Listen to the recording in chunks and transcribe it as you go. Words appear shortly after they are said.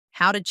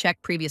How to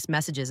check previous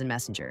messages in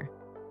Messenger.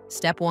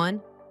 Step 1.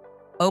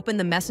 Open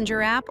the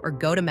Messenger app or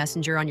go to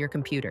Messenger on your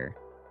computer.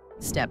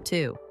 Step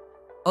 2.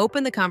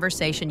 Open the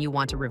conversation you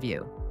want to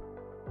review.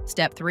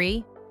 Step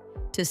 3.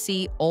 To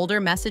see older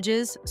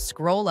messages,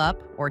 scroll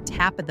up or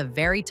tap at the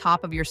very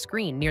top of your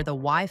screen near the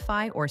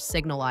Wi-Fi or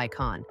signal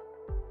icon.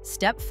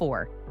 Step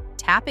 4.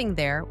 Tapping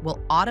there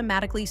will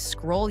automatically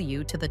scroll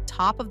you to the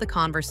top of the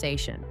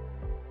conversation.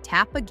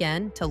 Tap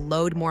again to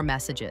load more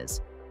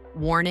messages.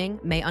 Warning,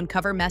 may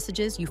uncover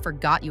messages you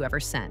forgot you ever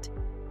sent.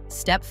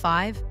 Step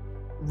 5.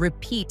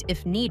 Repeat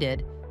if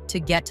needed to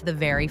get to the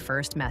very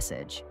first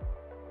message.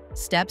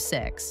 Step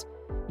 6.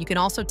 You can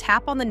also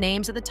tap on the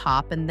names at the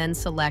top and then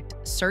select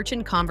Search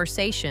in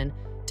Conversation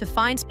to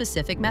find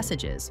specific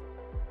messages.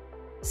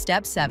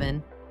 Step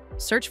 7.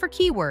 Search for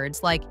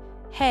keywords like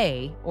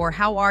hey or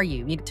how are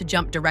you to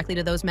jump directly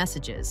to those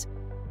messages.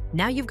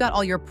 Now you've got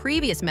all your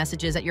previous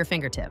messages at your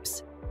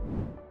fingertips.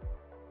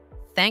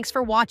 Thanks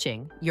for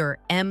watching your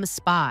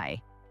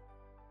mSpy.